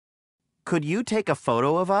Could you take a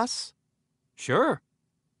photo of us? Sure.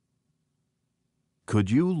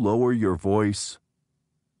 Could you lower your voice?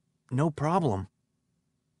 No problem.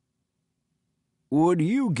 Would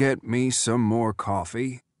you get me some more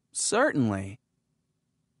coffee? Certainly.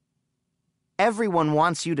 Everyone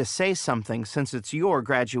wants you to say something since it's your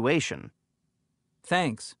graduation.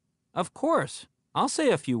 Thanks. Of course. I'll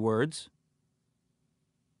say a few words.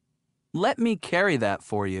 Let me carry that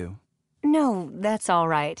for you. No, that's all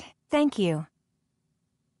right. Thank you.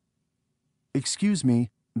 Excuse me,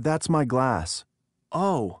 that's my glass.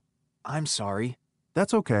 Oh, I'm sorry.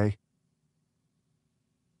 That's okay.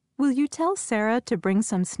 Will you tell Sarah to bring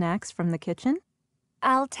some snacks from the kitchen?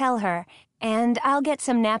 I'll tell her, and I'll get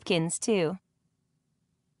some napkins, too.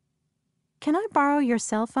 Can I borrow your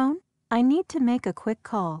cell phone? I need to make a quick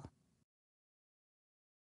call.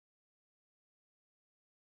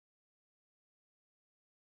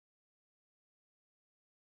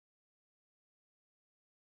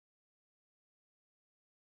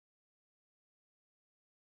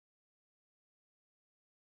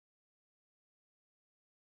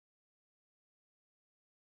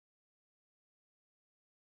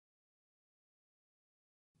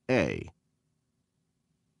 A.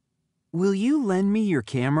 Will you lend me your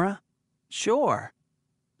camera? Sure.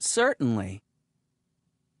 Certainly.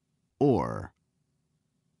 Or.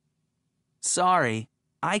 Sorry,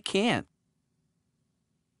 I can't.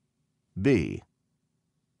 B.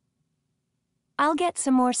 I'll get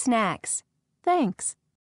some more snacks. Thanks.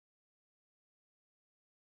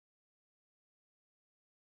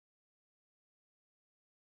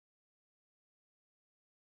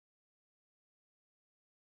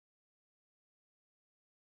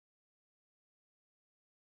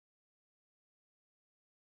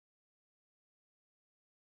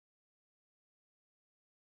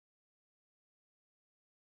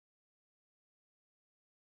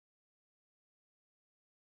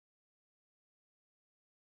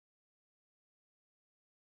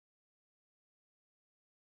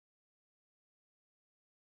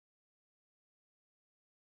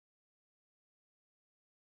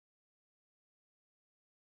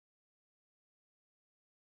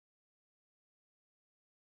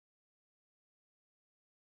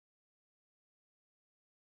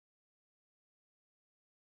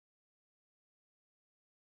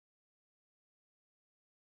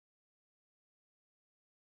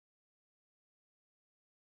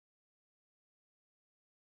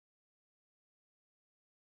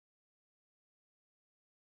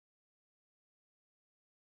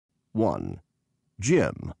 One.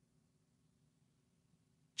 Jim.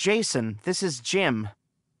 Jason, this is Jim.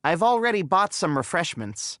 I've already bought some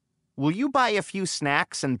refreshments. Will you buy a few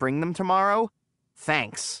snacks and bring them tomorrow?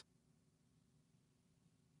 Thanks.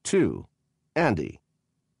 2. Andy.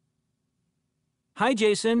 Hi,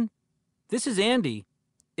 Jason. This is Andy.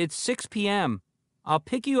 It's 6 p.m. I'll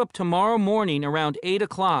pick you up tomorrow morning around 8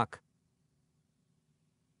 o'clock.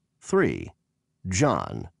 3.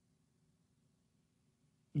 John.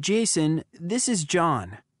 Jason, this is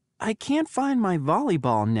John. I can't find my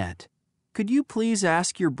volleyball net. Could you please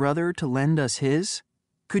ask your brother to lend us his?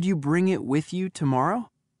 Could you bring it with you tomorrow?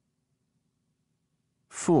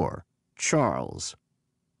 4. Charles.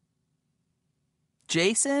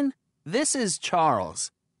 Jason, this is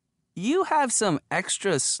Charles. You have some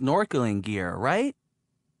extra snorkeling gear, right?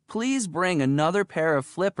 Please bring another pair of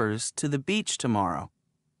flippers to the beach tomorrow.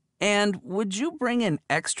 And would you bring an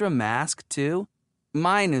extra mask, too?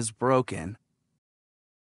 Mine is broken.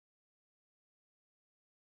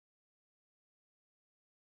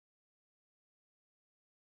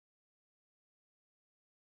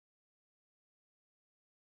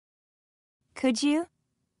 Could you?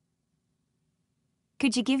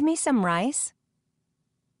 Could you give me some rice?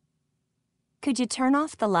 Could you turn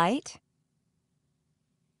off the light?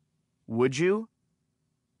 Would you?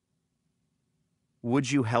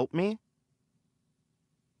 Would you help me?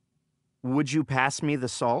 Would you pass me the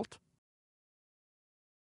salt?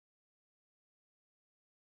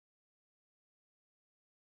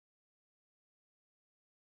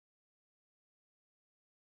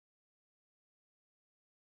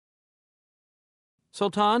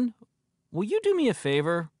 Sultan, will you do me a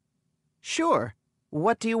favor? Sure.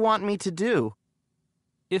 What do you want me to do?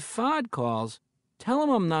 If Fahd calls, tell him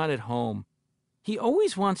I'm not at home. He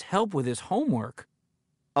always wants help with his homework.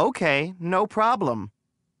 Okay, no problem.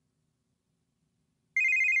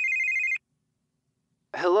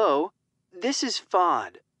 Hello, this is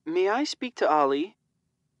Fahd. May I speak to Ali?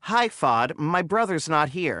 Hi, Fahd. My brother's not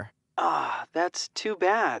here. Ah, that's too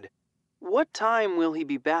bad. What time will he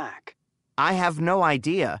be back? I have no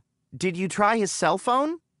idea. Did you try his cell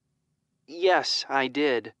phone? Yes, I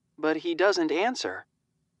did, but he doesn't answer.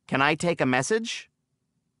 Can I take a message?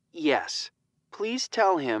 Yes. Please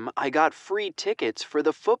tell him I got free tickets for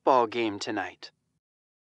the football game tonight.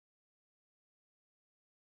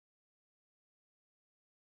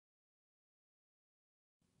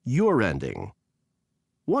 You're ending.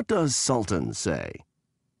 What does Sultan say?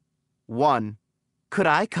 1. Could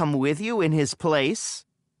I come with you in his place?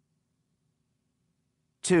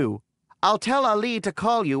 2. I'll tell Ali to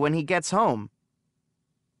call you when he gets home.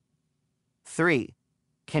 3.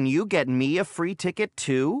 Can you get me a free ticket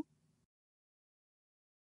too?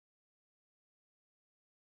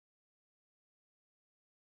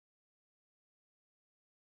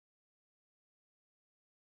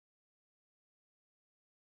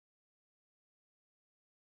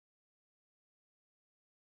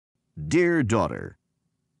 Dear daughter,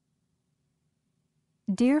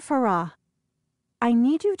 Dear Farah, I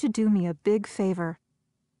need you to do me a big favor.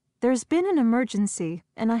 There's been an emergency,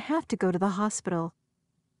 and I have to go to the hospital.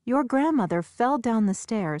 Your grandmother fell down the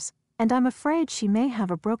stairs, and I'm afraid she may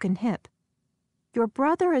have a broken hip. Your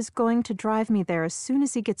brother is going to drive me there as soon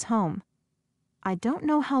as he gets home. I don't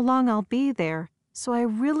know how long I'll be there, so I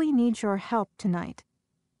really need your help tonight.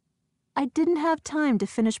 I didn't have time to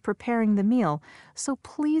finish preparing the meal, so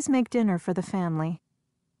please make dinner for the family.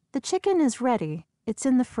 The chicken is ready. It's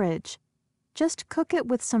in the fridge. Just cook it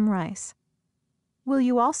with some rice. Will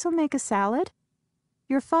you also make a salad?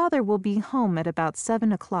 Your father will be home at about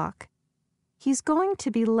 7 o'clock. He's going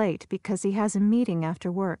to be late because he has a meeting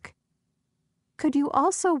after work. Could you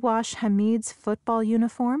also wash Hamid's football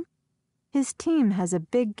uniform? His team has a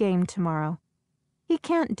big game tomorrow. He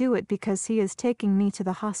can't do it because he is taking me to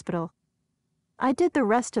the hospital. I did the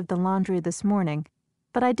rest of the laundry this morning,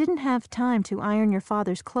 but I didn't have time to iron your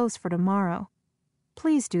father's clothes for tomorrow.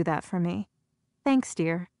 Please do that for me. Thanks,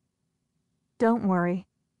 dear. Don't worry.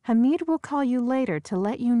 Hamid will call you later to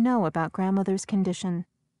let you know about grandmother's condition.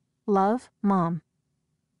 Love, Mom.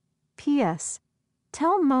 P.S.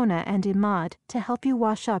 Tell Mona and Imad to help you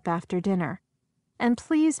wash up after dinner. And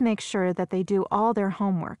please make sure that they do all their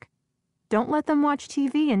homework. Don't let them watch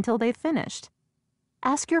TV until they've finished.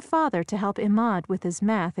 Ask your father to help Imad with his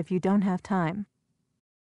math if you don't have time.